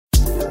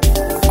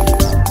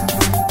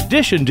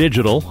Dish and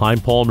Digital,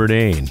 I'm Paul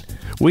Murnane.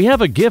 We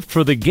have a gift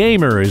for the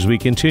gamer as we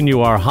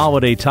continue our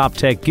holiday top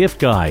tech gift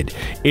guide.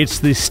 It's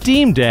the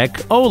Steam Deck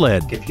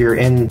OLED. If you're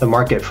in the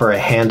market for a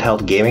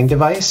handheld gaming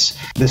device,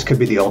 this could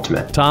be the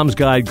ultimate. Tom's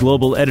Guide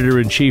Global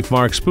Editor-in-Chief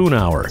Mark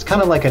Spoonhour. It's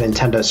kind of like a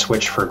Nintendo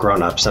Switch for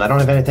grown-ups, and I don't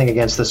have anything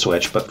against the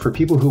Switch, but for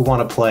people who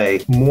want to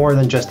play more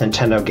than just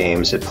Nintendo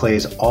games, it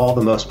plays all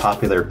the most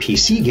popular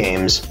PC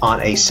games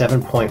on a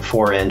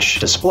 7.4-inch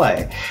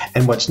display.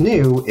 And what's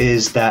new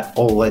is that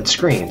OLED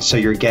screen. So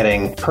you're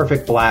getting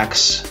perfect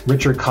blacks,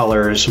 richer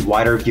colors,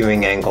 wider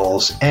viewing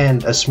angles,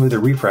 and a smoother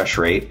refresh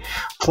rate.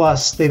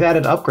 Plus, they've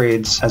added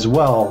upgrades as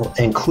well,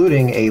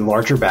 including a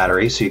larger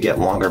battery, so you get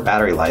longer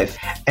battery life,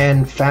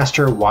 and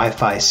faster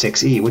Wi-Fi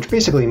 6E, which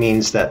basically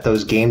means that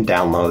those game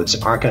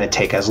downloads aren't going to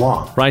take as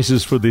long.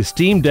 Prices for the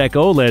Steam Deck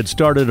OLED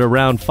start at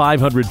around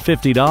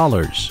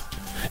 $550.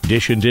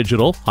 Dish and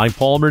Digital, I'm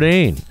Paul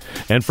Murnane.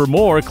 And for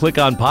more, click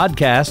on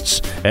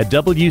podcasts at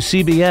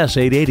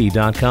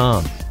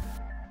WCBS880.com.